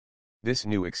This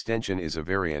new extension is a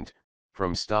variant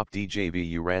from Stop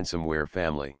djvu ransomware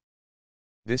family.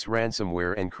 This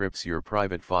ransomware encrypts your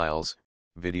private files,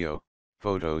 video,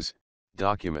 photos,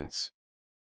 documents.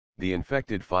 The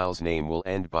infected file's name will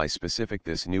end by specific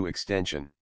this new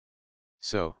extension.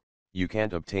 So, you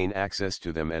can't obtain access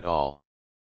to them at all.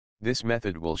 This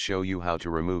method will show you how to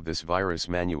remove this virus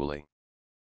manually.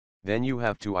 Then you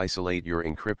have to isolate your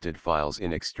encrypted files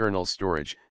in external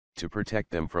storage, to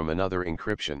protect them from another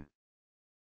encryption.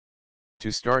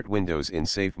 To start Windows in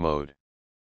safe mode,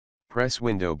 press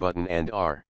Window button and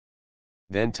R.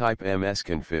 Then type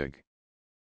msconfig.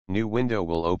 New window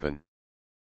will open.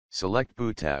 Select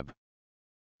Boot tab.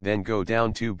 Then go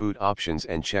down to Boot Options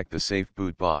and check the Safe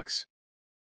Boot box.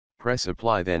 Press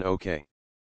Apply then OK.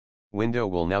 Window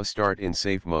will now start in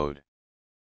safe mode.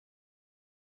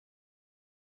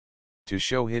 To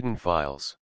show hidden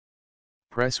files,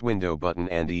 press Window button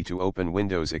and E to open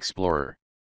Windows Explorer.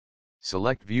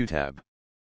 Select View tab.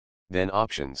 Then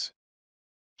Options.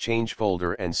 Change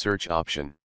Folder and Search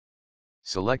option.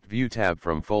 Select View tab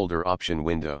from Folder option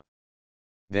window.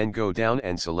 Then go down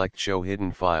and select Show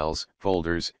Hidden Files,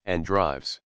 Folders, and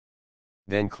Drives.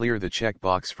 Then clear the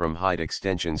checkbox from Hide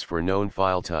Extensions for known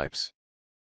file types.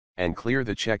 And clear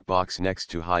the checkbox next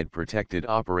to Hide Protected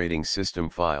Operating System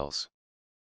Files.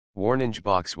 Warning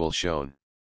box will shown.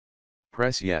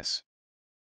 Press Yes.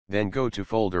 Then go to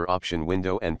Folder option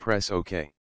window and press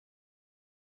OK.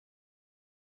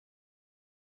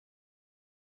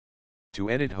 To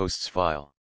edit hosts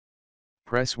file,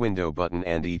 press Window button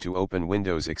and E to open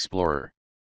Windows Explorer.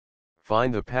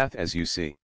 Find the path as you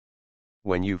see.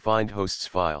 When you find hosts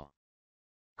file,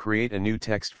 create a new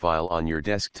text file on your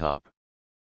desktop.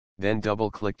 Then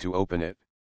double-click to open it.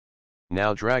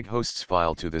 Now drag hosts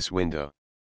file to this window.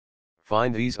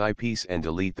 Find these IPs and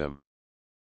delete them.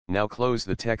 Now close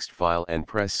the text file and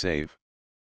press Save.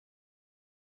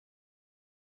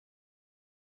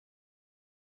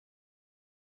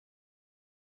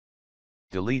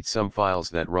 Delete some files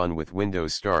that run with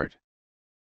Windows Start.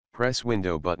 Press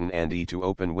Window button and E to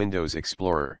open Windows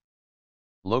Explorer.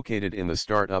 Located in the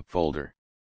Startup folder.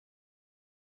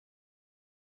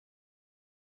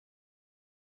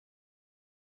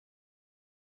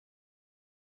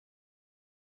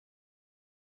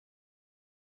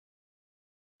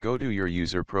 Go to your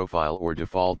user profile or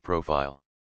default profile.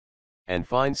 And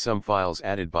find some files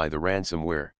added by the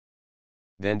ransomware.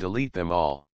 Then delete them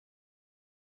all.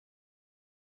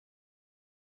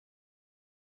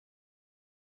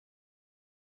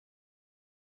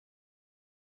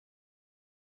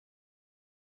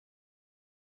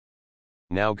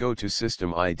 Now go to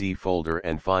System ID folder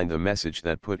and find the message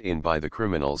that put in by the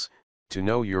criminals, to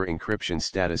know your encryption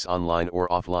status online or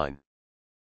offline.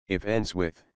 If ends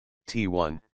with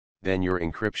T1, then your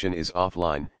encryption is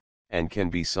offline, and can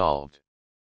be solved.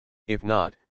 If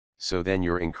not, so then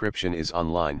your encryption is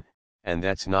online, and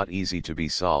that's not easy to be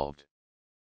solved.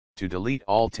 To delete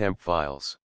all temp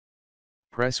files,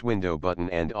 press Window button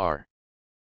and R.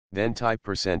 Then type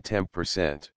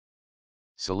 %temp%.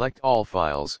 Select all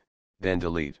files, then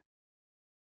delete.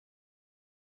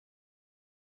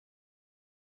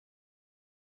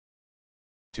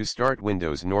 To start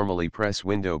Windows normally press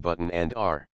Window button and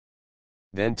R.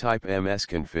 Then type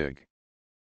msconfig.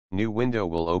 New window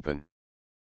will open.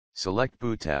 Select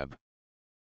Boot tab.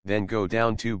 Then go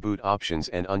down to Boot Options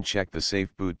and uncheck the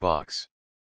Safe Boot box.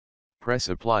 Press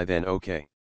Apply then OK.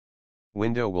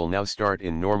 Window will now start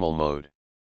in normal mode.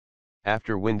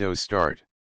 After Windows Start,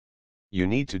 you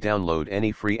need to download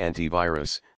any free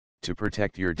antivirus, to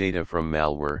protect your data from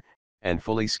malware, and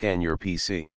fully scan your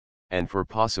PC. And for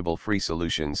possible free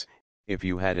solutions, if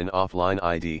you had an offline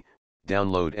ID,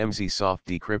 download mzsoft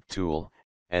Decrypt tool,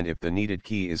 and if the needed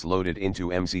key is loaded into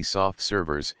mzsoft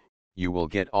servers, you will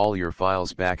get all your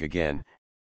files back again.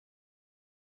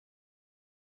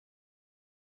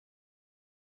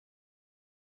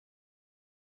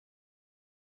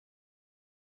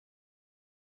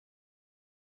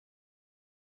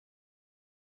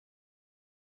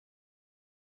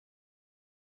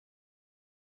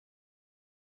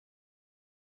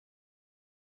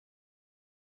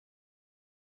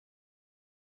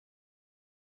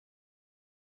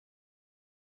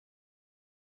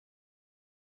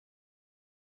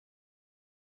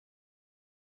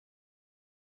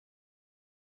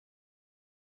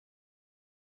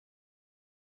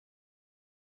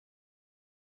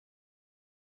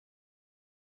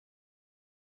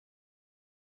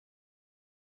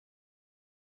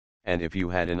 And if you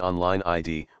had an online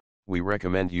ID, we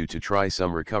recommend you to try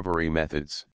some recovery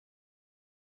methods.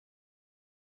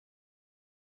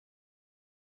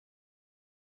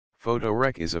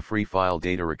 PhotoRec is a free file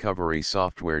data recovery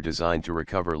software designed to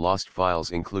recover lost files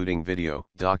including video,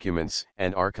 documents,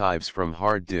 and archives from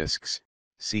hard disks,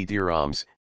 CD-ROMs,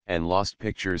 and lost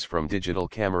pictures from digital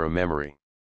camera memory.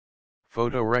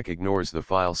 PhotoRec ignores the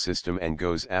file system and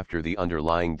goes after the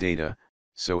underlying data,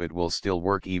 so it will still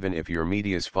work even if your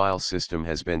media's file system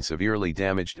has been severely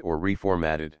damaged or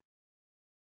reformatted.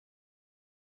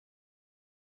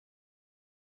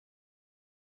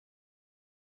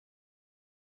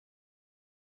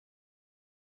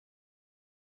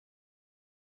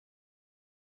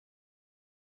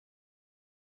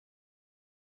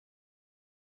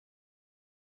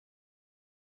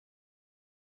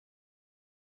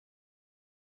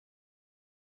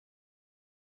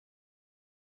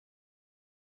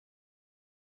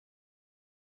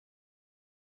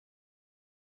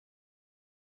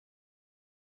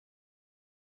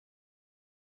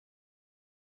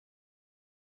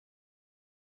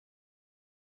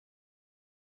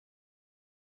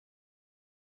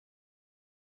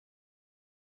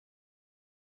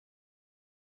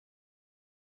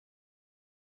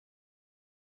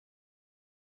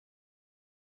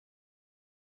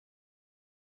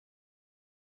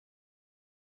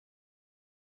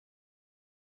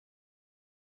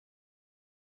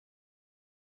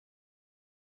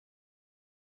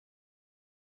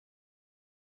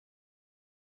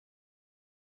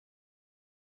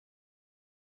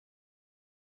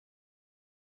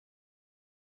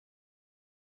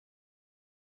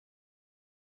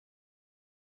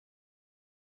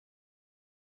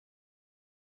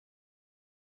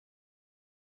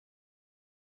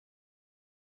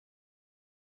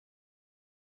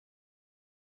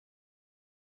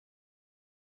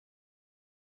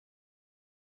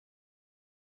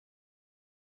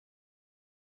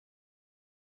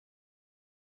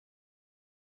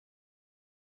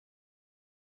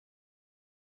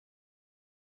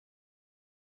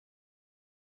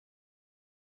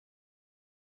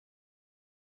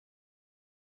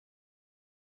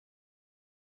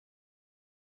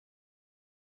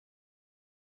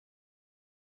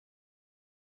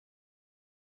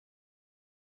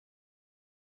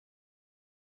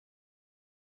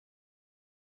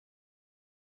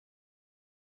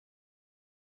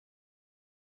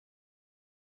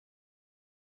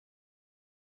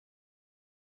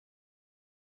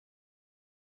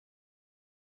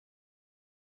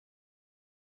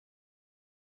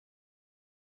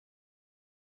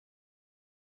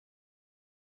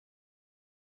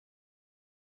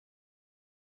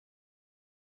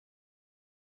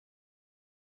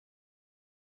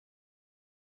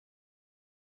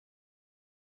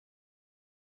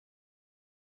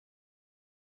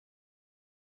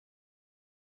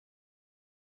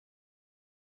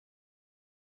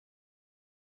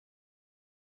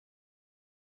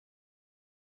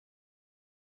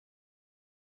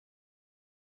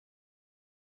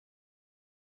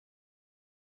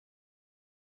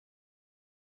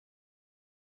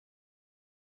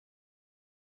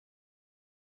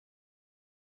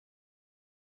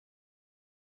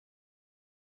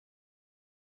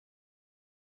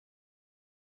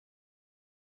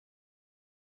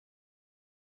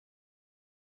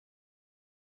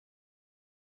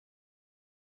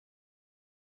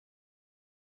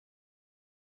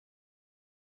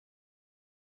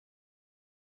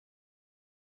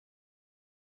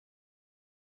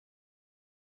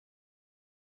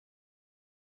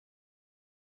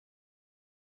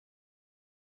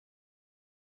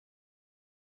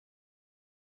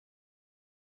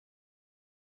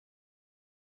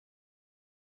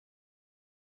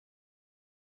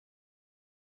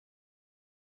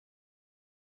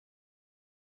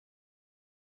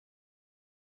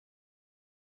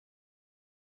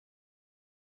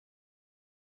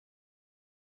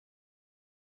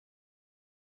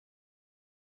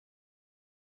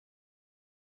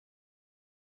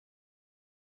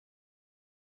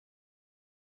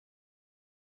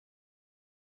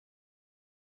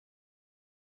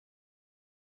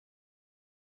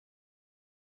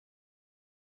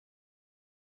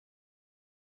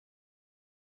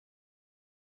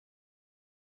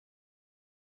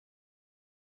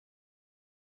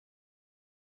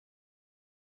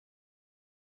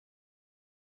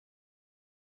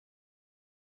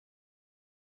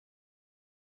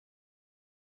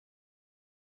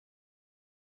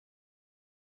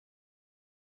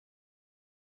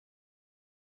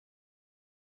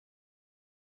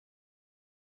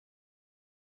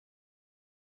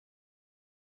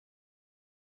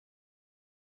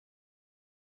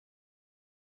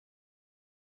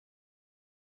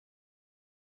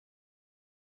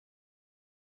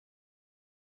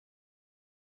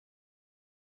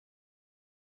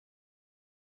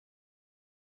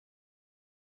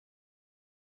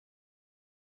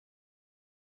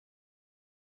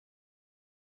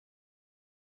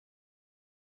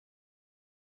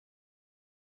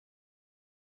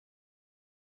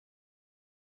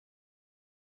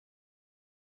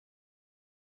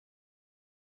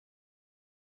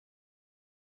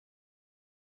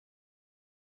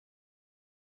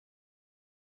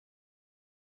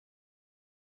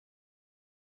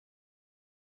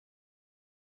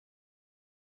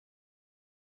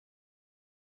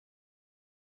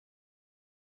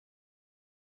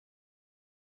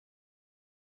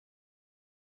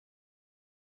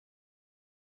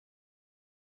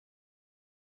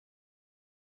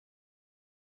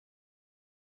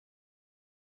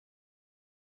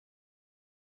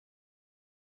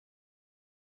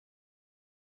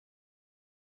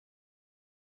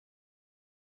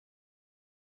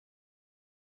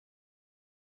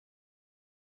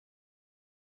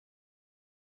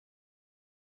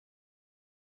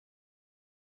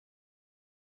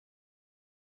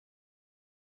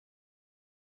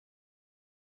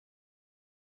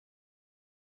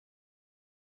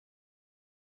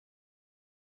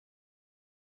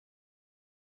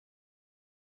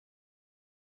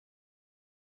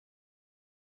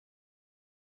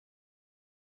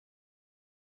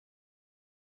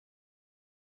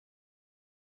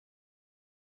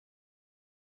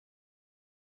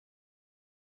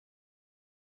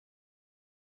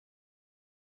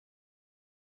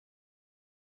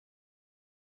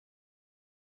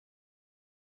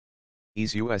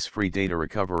 Irjg's free data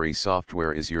recovery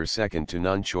software is your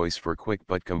second-to-none choice for quick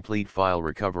but complete file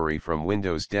recovery from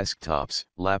Windows desktops,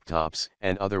 laptops,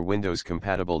 and other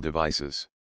Windows-compatible devices.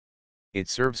 It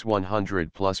serves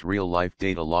 100+ real-life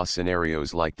data loss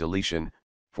scenarios like deletion,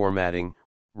 formatting,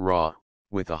 RAW,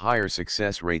 with a higher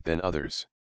success rate than others.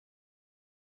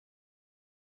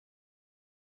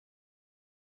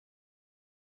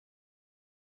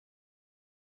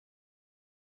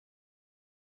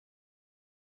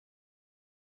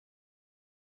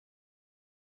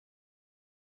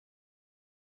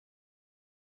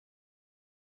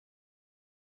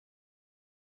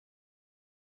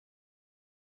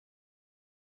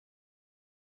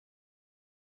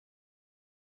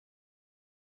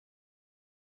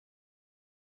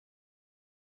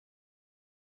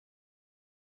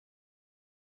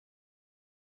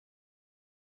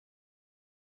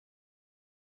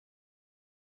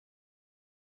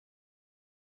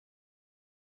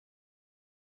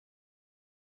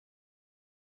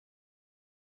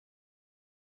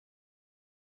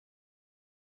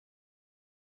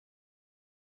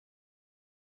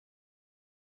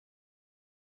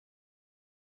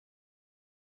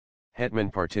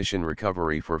 Hetman Partition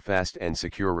Recovery for fast and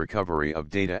secure recovery of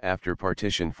data after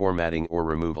partition formatting or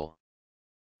removal.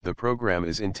 The program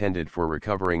is intended for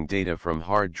recovering data from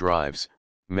hard drives,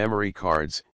 memory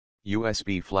cards,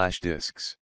 USB flash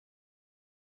disks.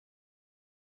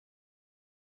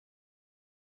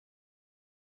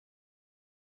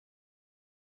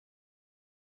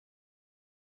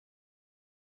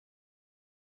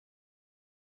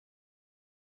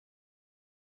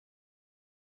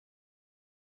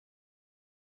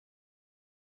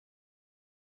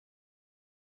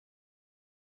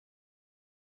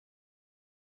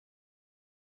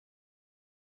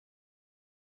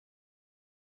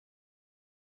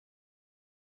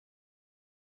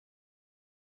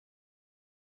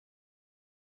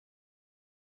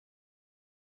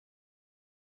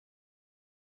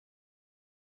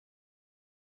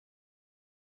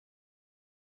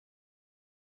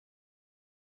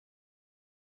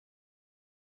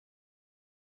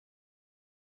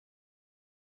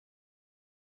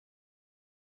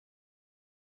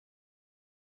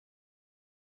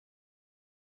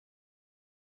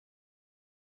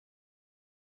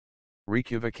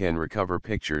 Irjg can recover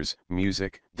pictures,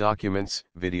 music, documents,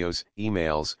 videos,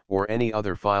 emails, or any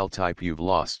other file type you've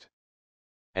lost.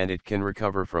 And it can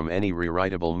recover from any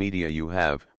rewritable media you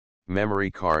have,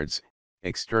 memory cards,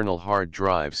 external hard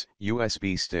drives,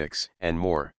 USB sticks, and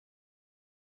more.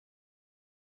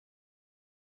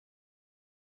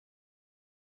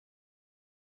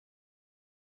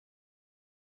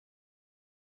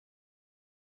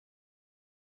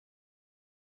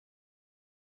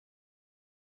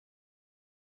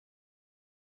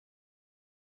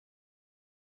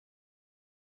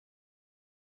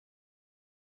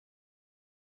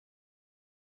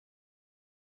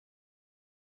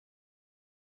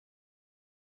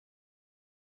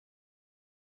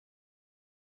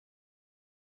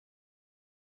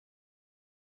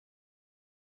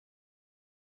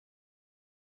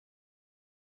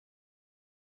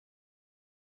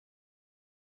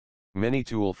 Many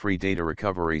tool-free data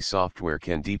recovery software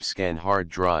can deep scan hard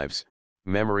drives,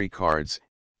 memory cards,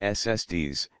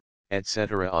 SSDs,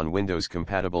 etc. on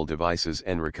Windows-compatible devices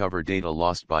and recover data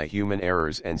lost by human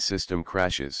errors and system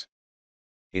crashes.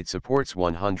 It supports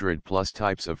 100+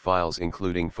 types of files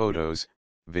including photos,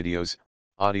 videos,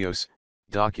 audios,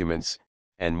 documents,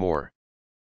 and more.